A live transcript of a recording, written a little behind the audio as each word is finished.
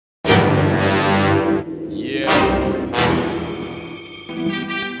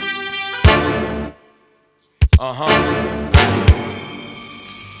Check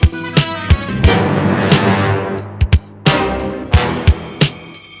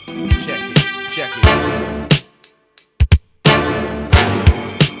it.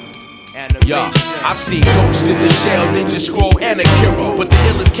 Yeah, I've seen Ghost in the Shell, Ninja Scroll, and Akira, but the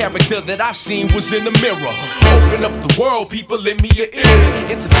illest character that I've seen was in the mirror. Open up the world, people, lend me your ear.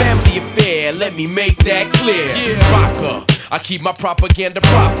 It's a family affair, let me make that clear. Rakaa, I keep my propaganda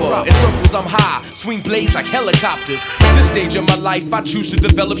proper. In circles I'm high, swing blades like helicopters. At this stage of my life, I choose to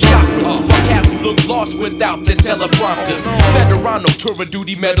develop chakras. While cats look lost without the teleprompters. Veterano, tour of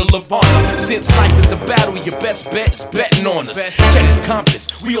duty, medal of honor. Since life is a battle, your best bet is betting on us. Check the compass,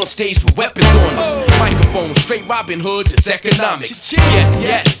 we on stage with weapons on us. Microphone, straight Robin Hoods, it's economics.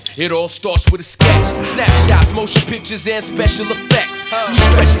 Yes, it all starts with a sketch. Snapshots, motion pictures, and special effects. We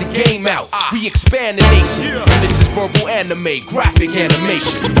stretch the game out, we expand the nation. And this is verbal anime, graphic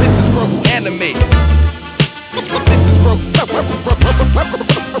animation. This is verbal anime. This is verbal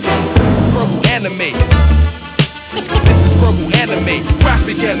anime. This is verbal anime,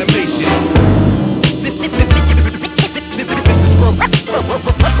 graphic animation. This is verbal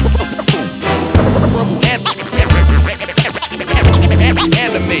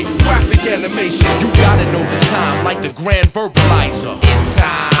anime, graphic animation. You gotta know the time, like the grand verbalizer. It's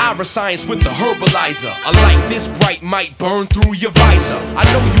time. Iriscience with the Herbaliser. A light this bright might burn through your visor. I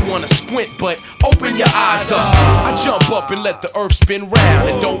know you wanna squint, but open your eyes up. I jump up and let the earth spin round.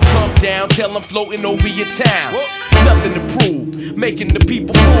 And don't come down till I'm floating over your town. Nothing to prove, making the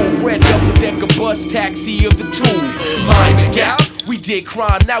people move. Red double-decker bus taxi of the tube. Mind the gap, we did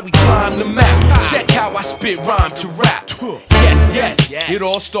crime, now we climb the map. Check how I spit rhyme to rap. Yes, it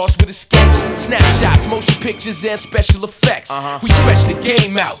all starts with a sketch. Snapshots, motion pictures, and special effects. We stretch the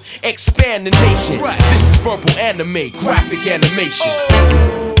game out, expand the nation. This is verbal anime, graphic animation.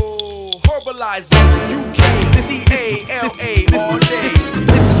 Herbaliser, UKCALA all day.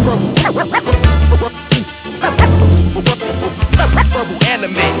 This is verbal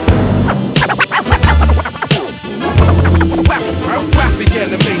anime. Graphic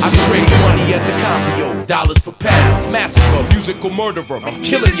animation. I trade money at the cambio, dollars for pounds. Massacre, musical murderer. I'm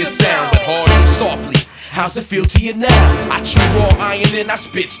killing your sound, but hard and softly. How's it feel to you now? I chew raw iron and I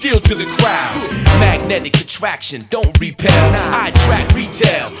spit steel to the crowd. Magnetic attraction, don't repel. I attract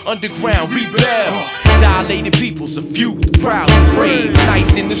retail, underground rebel. Dilated peoples, a few proud and brave.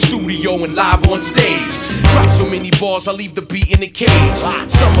 Nice in the studio and live on stage. Drop so many bars, I leave the beat in the cage.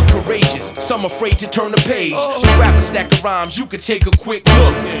 Some are courageous, some afraid to turn the page. Grab a stack of rhymes, you can take a quick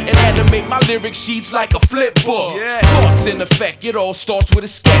look and animate my lyric sheets like a flip book. Thoughts in effect, it all starts with a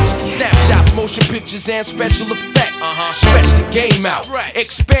sketch. Snapshots, motion pictures, and special effects. Stretch the game out,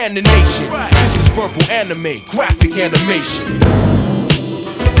 expand the nation. This is verbal anime, graphic animation.